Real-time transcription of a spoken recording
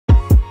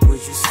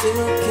you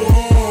still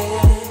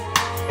care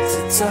to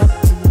talk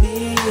to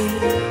me?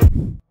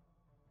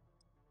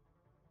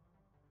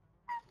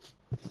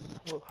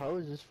 Well, how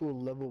is this fool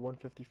level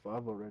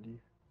 155 already?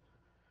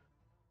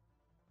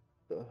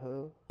 The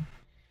hell?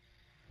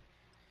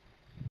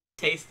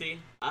 Tasty.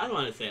 I don't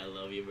want to say I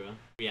love you, bro.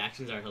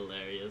 Reactions are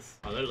hilarious.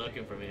 Oh, they're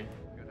looking for me.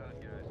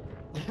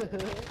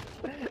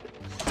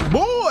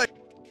 Boy!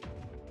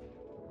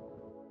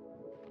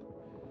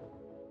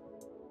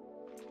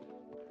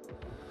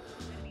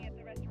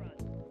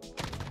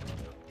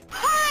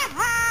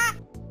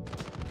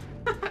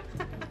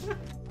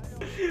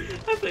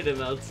 I played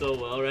him out so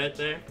well right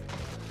there.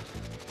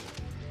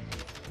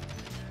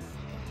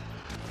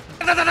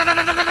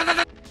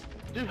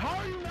 Dude, how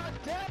are you not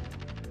dead?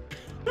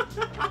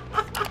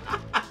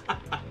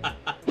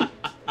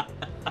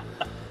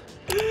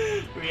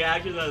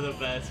 Reactions are the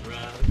best, bro.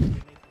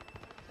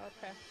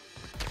 Okay.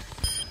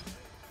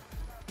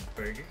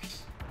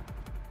 Burgers.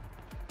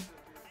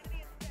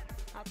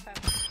 Okay.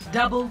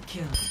 Double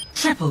kill.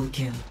 Triple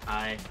kill.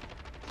 Hi.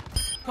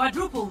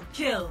 Quadruple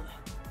kill.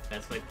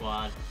 Best play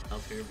quad. I'll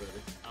for your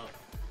brother. Oh,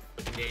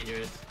 looking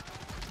dangerous.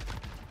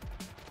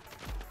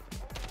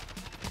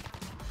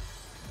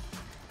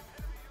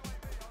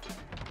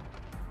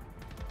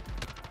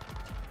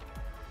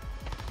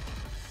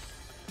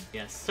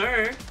 Yes,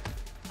 sir.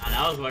 And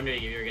I was wondering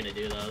if you were gonna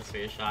do those for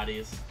your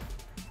shotties.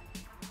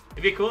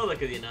 It'd be cool,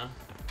 because you know,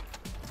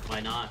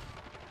 why not?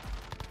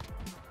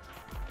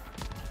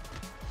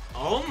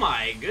 Oh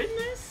my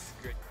goodness!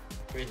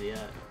 Where's he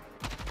at?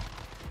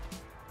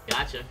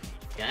 Gotcha.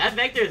 Yeah, that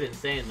vector is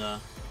insane though.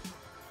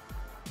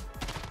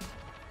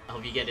 I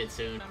hope you get it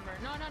soon.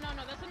 No,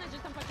 this one is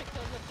just a bunch of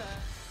kills with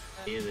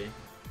the... Easy.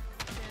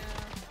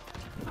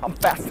 Yeah. I'm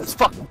fast as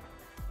fuck.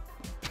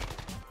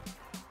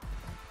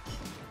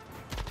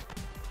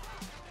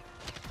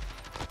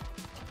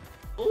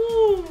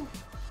 Ooh!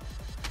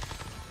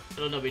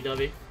 Little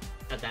WW.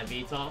 Got that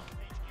VTOL.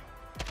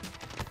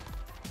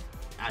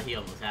 Ah, he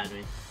almost had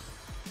me.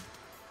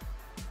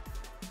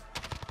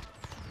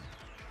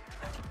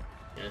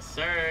 Yes,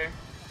 sir.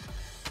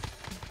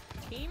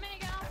 Teammate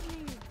got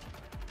me.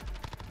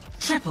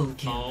 Triple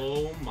kill.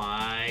 Oh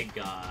my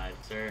god,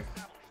 sir.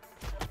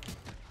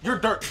 You're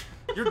dirt.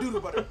 You're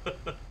doodle butter.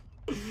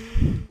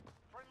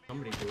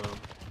 Somebody below.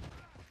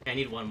 I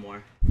need one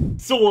more.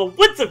 So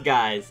what's up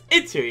guys?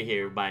 It's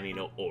here by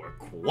Nino or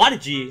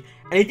Quadigi.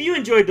 And if you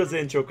enjoyed those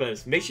intro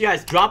clips, make sure you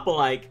guys drop a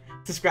like,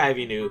 subscribe if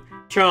you're new,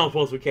 turn on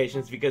post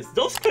notifications because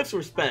those clips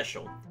were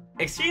special.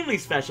 Extremely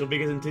special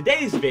because in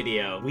today's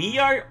video, we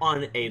are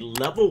on a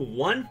level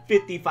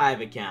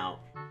 155 account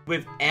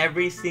with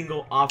every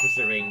single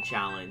officer ring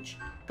challenge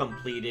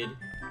completed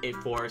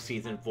for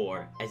season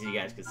 4, as you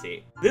guys can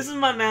see. This is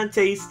my man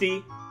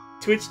Tasty.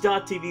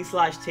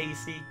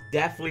 Twitch.tv/Tasty.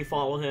 Definitely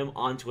follow him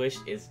on Twitch.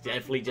 It's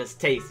definitely just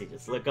Tasty.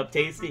 Just look up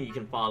Tasty and you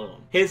can follow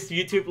him. His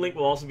YouTube link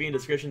will also be in the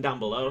description down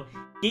below.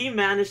 He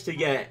managed to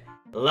get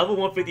level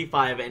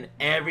 155 in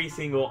every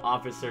single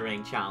officer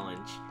rank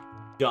challenge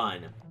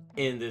done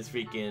in this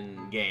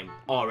freaking game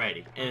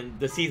already. And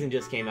the season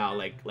just came out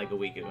like a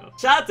week ago.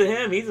 Shout out to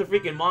him. He's a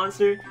freaking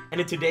monster.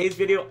 And in today's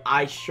video,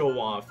 I show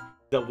off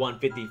the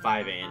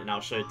 155 and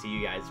I'll show it to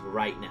you guys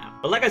right now.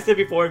 But like I said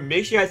before,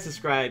 make sure you guys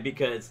subscribe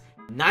because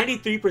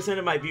 93%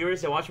 of my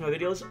viewers that watch my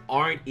videos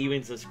aren't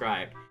even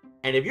subscribed.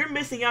 And if you're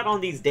missing out on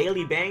these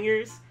daily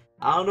bangers,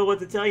 I don't know what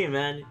to tell you,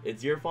 man.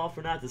 It's your fault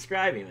for not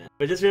subscribing, man.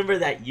 But just remember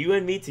that you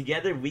and me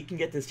together, we can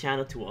get this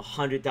channel to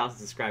 100,000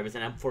 subscribers.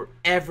 And I'm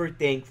forever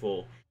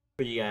thankful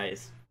for you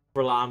guys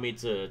for allowing me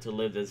to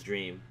live this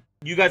dream.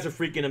 You guys are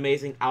freaking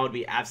amazing. I would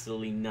be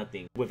absolutely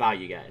nothing without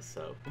you guys.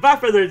 So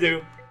without further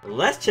ado,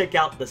 let's check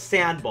out the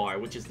Sandbar,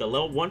 which is the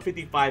level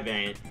 155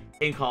 variant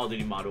in Call of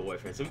Duty Modern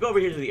Warfare. So we go over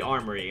here to the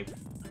armory.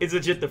 It's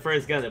legit the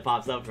first gun that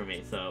pops up for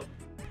me, so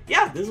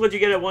yeah, this is what you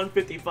get at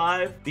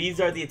 155.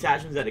 These are the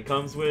attachments that it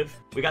comes with.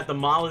 We got the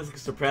monolithic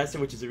suppressor,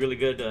 which is a really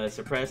good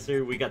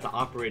suppressor. We got the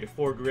operator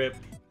foregrip.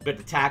 We got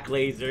the tac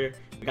laser.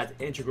 We got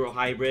the integral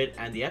hybrid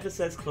and the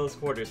FSS close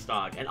quarter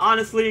stock. And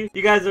honestly,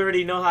 you guys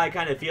already know how I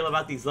kind of feel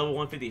about these level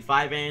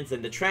 155 ants,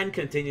 and the trend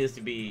continues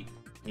to be,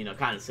 you know,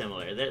 kind of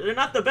similar. They're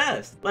not the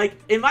best. Like,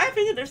 in my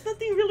opinion, there's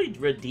nothing really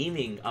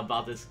redeeming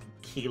about this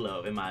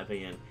kilo, in my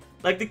opinion.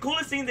 Like, the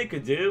coolest thing they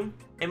could do,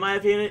 in my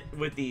opinion,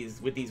 with these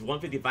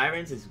 155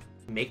 ants is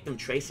make them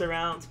tracer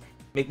rounds,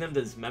 make them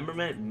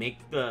dismemberment, make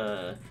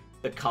the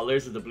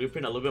colors of the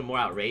blueprint a little bit more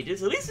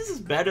outrageous. At least this is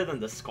better than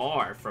the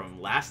Scar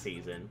from last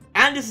season.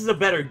 And this is a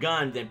better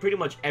gun than pretty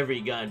much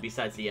every gun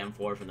besides the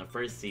M4 from the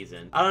first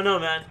season. I don't know,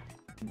 man.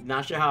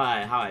 Not sure how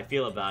I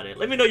feel about it.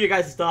 Let me know your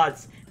guys'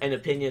 thoughts and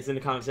opinions in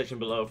the comment section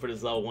below for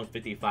this level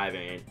 155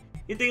 ant.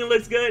 You think it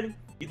looks good?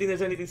 You think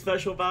there's anything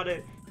special about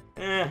it?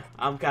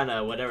 I'm kind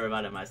of whatever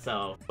about it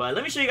myself. But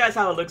let me show you guys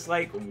how it looks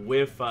like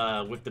with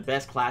the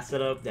best class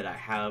setup that I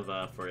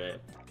have for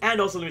it.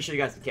 And also let me show you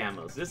guys the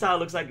camos. This is how it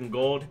looks like in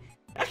gold.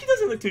 It actually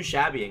doesn't look too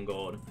shabby in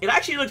gold. It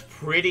actually looks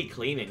pretty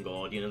clean in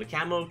gold. You know, the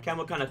camo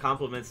kind of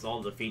complements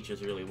all the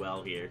features really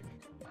well here.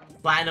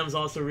 Platinum's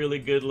also really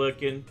good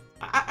looking.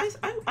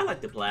 I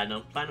like the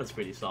platinum. Platinum's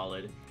pretty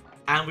solid.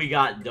 And we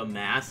got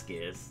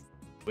Damascus,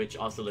 which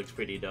also looks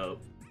pretty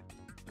dope.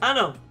 I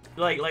don't know.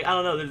 Like I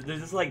don't know.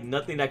 There's just like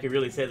nothing I can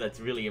really say that's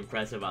really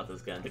impressive about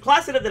this gun. The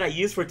class setup that I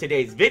used for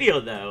today's video,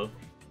 though,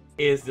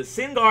 is the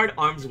Sandbar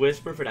Arms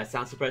Whisper for that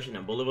sound suppression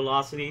and bullet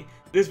velocity.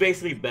 This is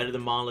basically better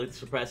than Monolith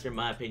Suppressor in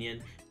my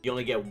opinion. You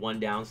only get one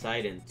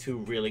downside and two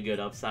really good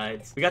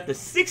upsides. We got the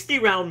 60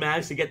 round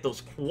mags to get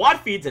those quad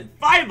feeds and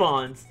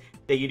 5-ons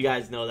that you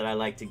guys know that I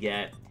like to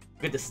get.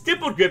 We got the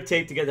stippled grip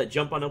tape to get that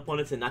jump on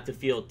opponents and not to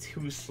feel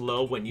too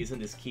slow when using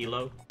this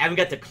kilo. And we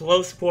got the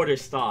close quarter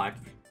stock.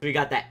 So we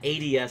got that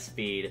ADS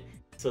speed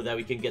so that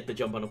we can get the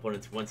jump on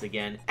opponents once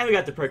again. And we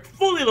got the perk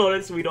fully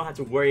loaded so we don't have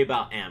to worry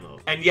about ammo.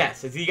 And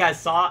yes, as you guys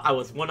saw, I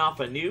was one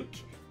off a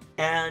nuke.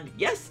 And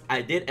yes,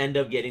 I did end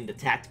up getting the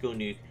tactical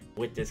nuke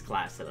with this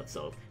class setup.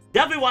 So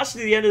definitely watch to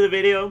the end of the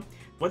video.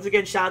 Once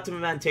again, shout out to my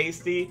man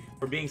Tasty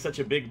for being such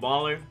a big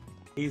baller.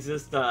 He's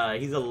just,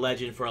 he's a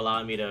legend for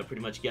allowing me to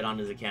pretty much get on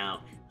his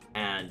account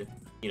and,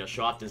 you know,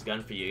 show off this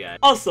gun for you guys.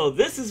 Also,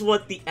 this is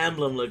what the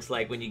emblem looks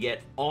like when you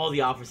get all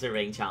the officer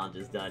rank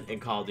challenges done in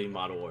Call of Duty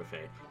Modern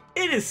Warfare.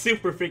 It is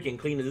super freaking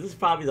clean. This is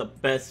probably the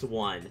best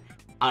one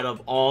out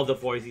of all the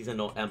 4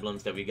 seasonal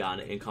emblems that we got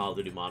in Call of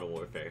Duty Modern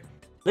Warfare.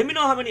 Let me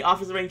know how many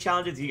officer rank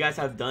challenges you guys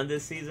have done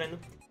this season.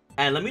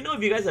 And let me know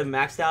if you guys have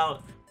maxed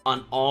out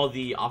on all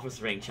the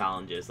officer rank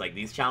challenges, like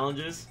these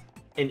challenges,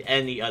 in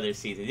any other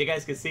season. You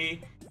guys can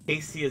see,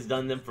 Casey has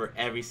done them for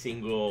every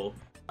single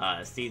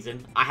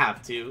season. I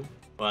have too.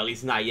 Well, at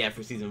least not yet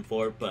for Season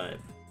 4, but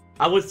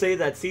I would say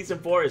that Season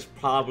 4 is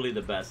probably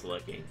the best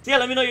looking. So yeah,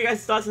 let me know your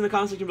guys' thoughts in the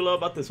comment section below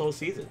about this whole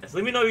season. So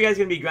let me know if you guys are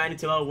going to be grinding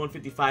to level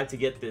 155 to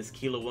get this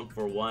Kilo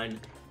 141.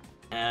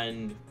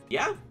 And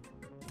yeah.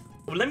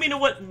 Well, let me know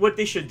what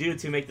they should do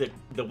to make the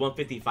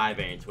 155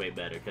 variants way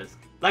better. Because,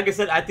 like I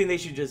said, I think they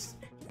should just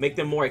make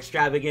them more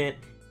extravagant,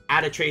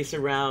 add a tracer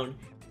round,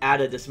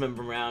 add a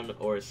dismember round,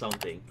 or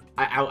something.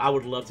 I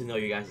would love to know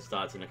your guys'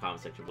 thoughts in the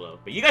comment section below.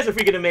 But you guys are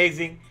freaking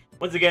amazing.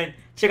 Once again,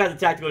 check out the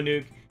Tactical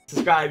Nuke,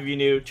 subscribe if you're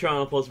new, turn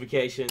on post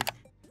notifications,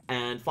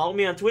 and follow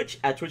me on Twitch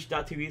at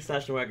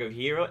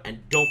twitch.tv/NoRagOfHero, and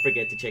don't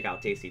forget to check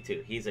out Tasty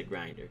too. He's a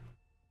grinder.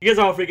 You guys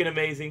are all freaking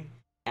amazing,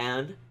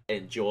 and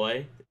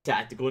enjoy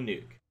Tactical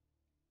Nuke.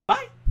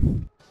 Bye!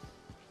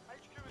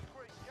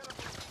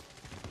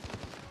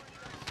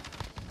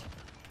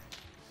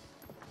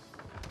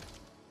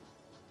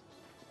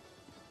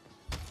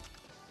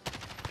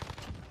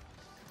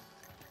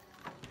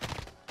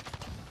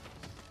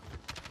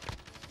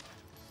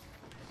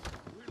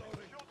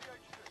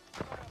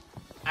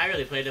 I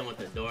really played him with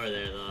the door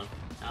there though.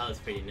 That was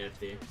pretty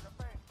nifty.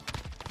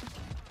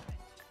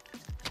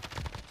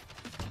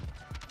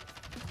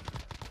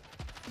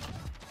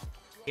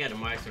 He had a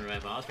marksman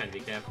rifle. I was trying to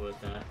be careful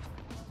with that.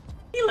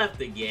 He left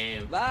the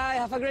game. Bye,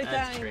 have a great time.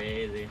 That's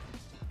crazy.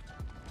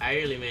 I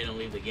really made him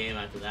leave the game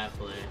after that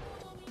play.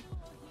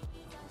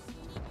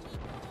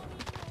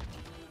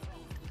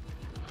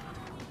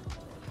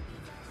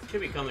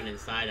 Should be coming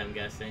inside, I'm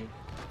guessing.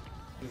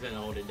 He's gonna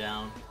hold it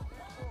down.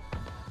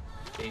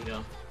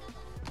 Bingo.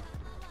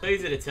 So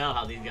easy to tell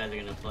how these guys are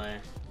gonna play.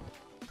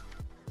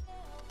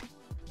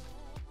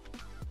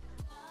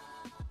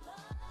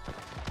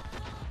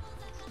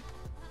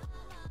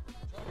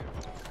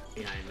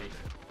 Behind me.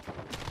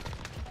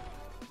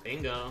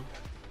 Bingo.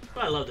 Oh,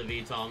 I love the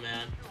VTOL,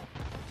 man.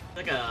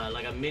 It's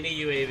like a mini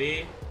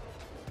UAV.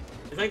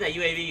 It's like that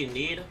UAV you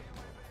need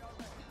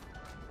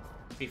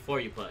before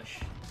you push.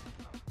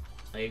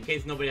 Like in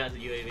case nobody has a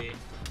UAV, you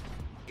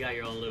got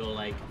your own little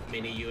like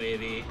mini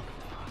UAV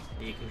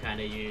that you can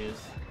kind of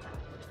use.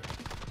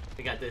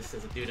 We got this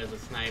as a dude as a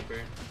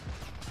sniper.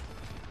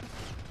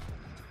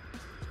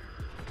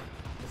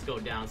 Let's go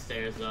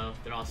downstairs though.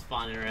 They're all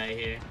spawning right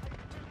here.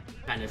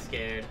 Kind of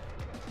scared.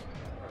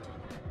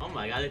 Oh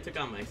my god, they took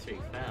out my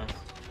streak fast.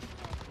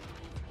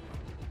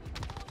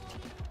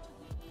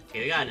 Okay,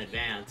 we got an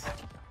advance.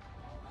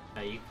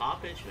 You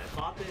pop it? Should I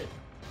pop it?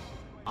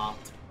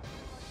 Popped.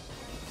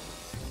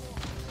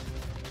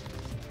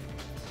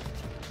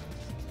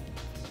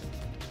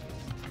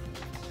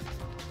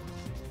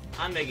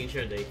 I'm making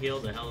sure they heal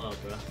the hell up,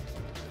 bro.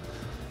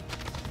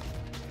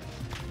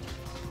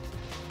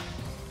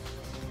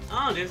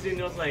 Oh, this dude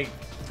knows, like,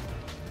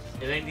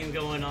 if anything's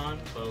going on,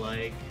 but,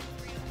 like,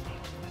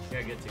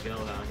 you're good to go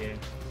out here.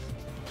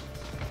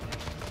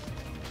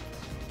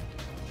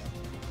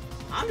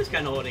 I'm just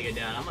kind of holding it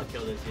down. I'm gonna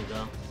kill this dude,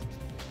 though.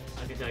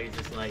 I can tell he's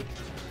just, like,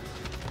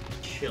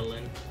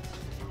 chilling.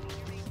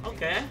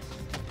 Okay.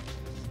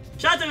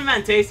 Shout out to my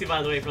man Tasty,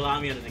 by the way, for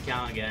allowing me on his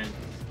account again.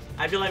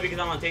 I feel like because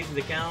I'm on Tasty's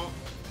account,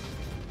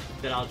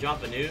 that I'll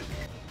drop a nuke.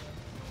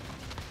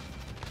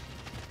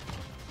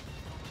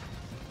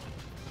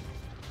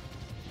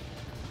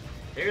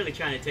 They're really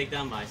trying to take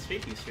down my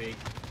streaky streak.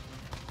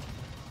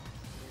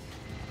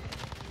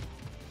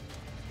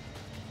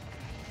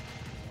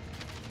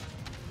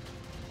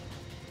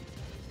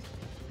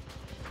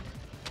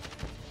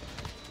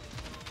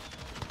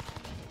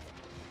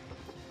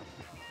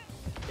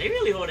 They're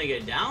really holding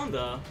it down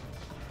though.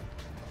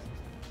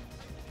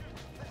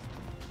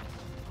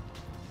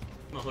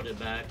 I'm gonna hold it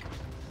back.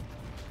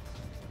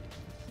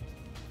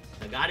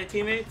 I got it,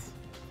 teammates.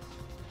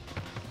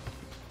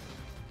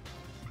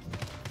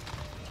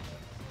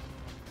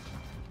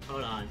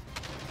 Hold on.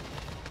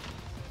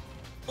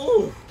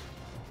 Ooh!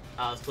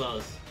 That was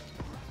close.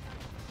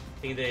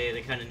 I think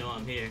they kind of know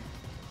I'm here.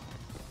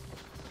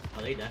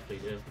 Oh, they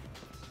definitely do.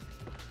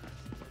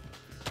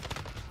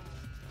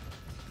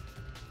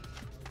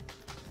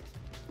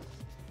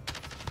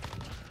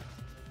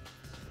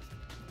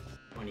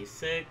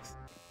 $26.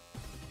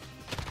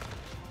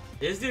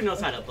 This dude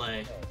knows how to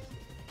play.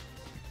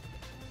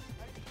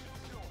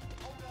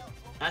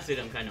 That's it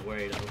I'm kind of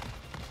worried of.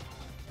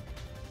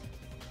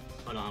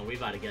 Hold on, we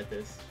about to get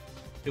this.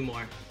 2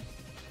 more.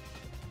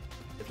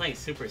 They're playing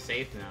super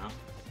safe now.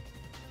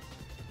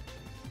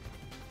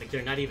 Like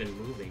they're not even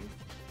moving.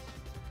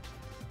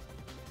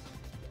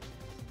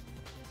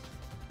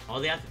 All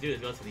they have to do is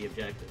go to the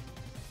objective.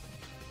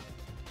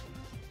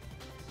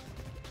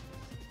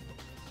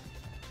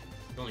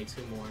 There's only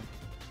 2 more.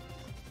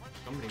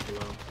 Somebody's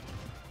below.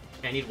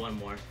 Okay, I need 1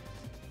 more.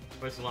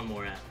 Where's 1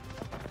 more at?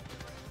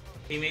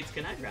 Teammates,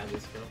 can I grab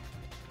this kill?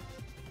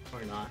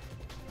 Or not?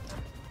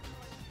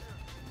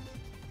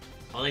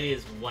 All I need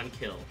is 1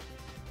 kill.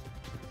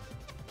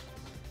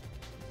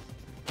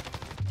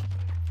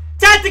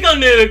 Tactical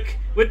nuke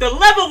with the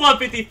level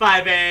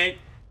 155 and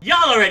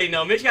y'all already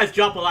know. Make sure you guys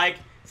drop a like,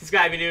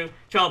 subscribe if you're new,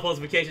 turn on post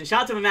notifications.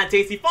 Shout out to my man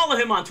Tasty. Follow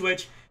him on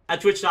Twitch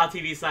at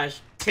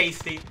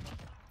twitch.tv/tasty.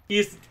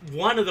 He's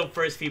one of the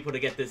first people to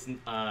get this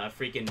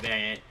freaking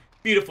variant.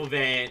 Beautiful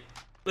variant.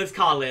 Let's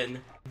call in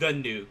the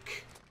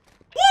nuke.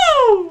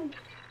 Woo!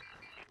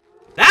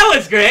 That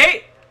was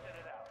great!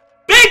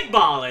 Big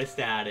baller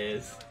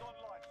status.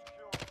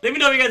 Let me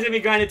know if you guys are gonna be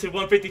grinding to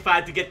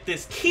 155 to get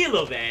this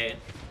kilo variant.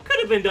 Could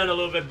have been done a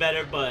little bit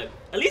better, but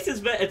at least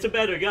it's a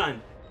better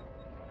gun.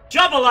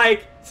 Drop a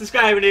like,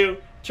 subscribe if you're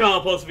new, turn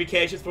on post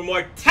notifications for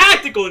more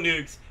tactical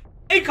nukes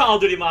in Call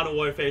of Duty Modern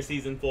Warfare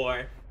Season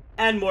 4.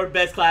 And more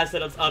best class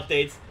setups,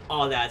 updates,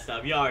 all that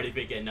stuff. You already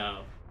freaking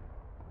know.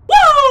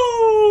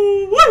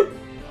 Woo! Woo!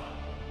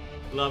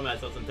 Love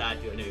myself some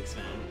tactical nukes,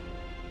 man.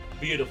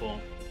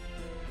 Beautiful.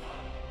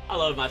 I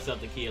love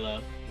myself the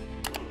kilo.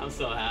 I'm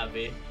so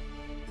happy.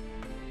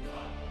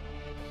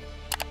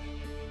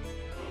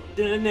 I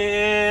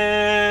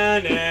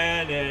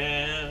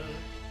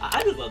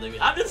just love the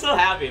music. I'm just so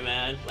happy,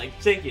 man. Like,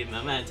 thank you,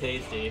 my man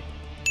Tasty.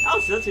 That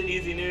was such an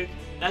easy nuke.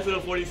 That's with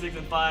a 46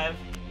 and 5.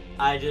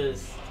 I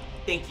just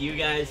thank you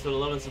guys for the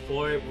love and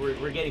support.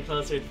 We're getting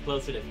closer and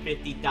closer to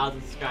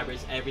 50,000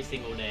 subscribers every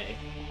single day.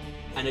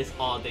 And it's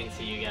all thanks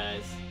to you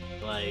guys.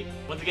 Like,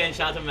 once again,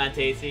 shout out to my man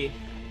Tasty.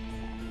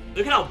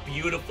 Look at how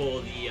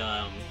beautiful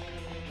the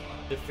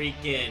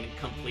freaking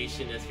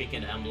completion this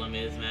freaking emblem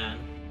is, man.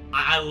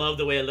 I love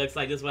the way it looks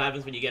like. This is what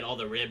happens when you get all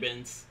the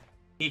ribbons.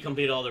 He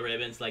completed all the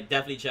ribbons. Like,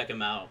 definitely check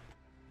him out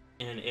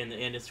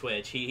in his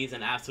Twitch. He's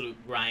an absolute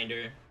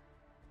grinder,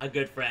 a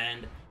good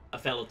friend, a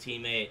fellow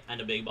teammate,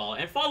 and a big baller.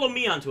 And follow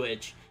me on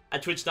Twitch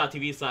at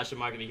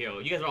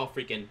twitch.tv/themarketofthehero. You guys are all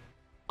freaking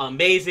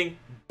amazing,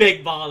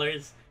 big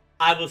ballers.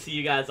 I will see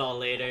you guys all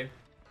later.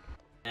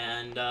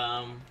 And,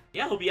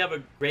 yeah, hope you have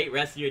a great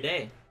rest of your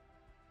day.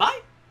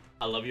 Bye!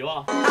 I love you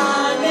all.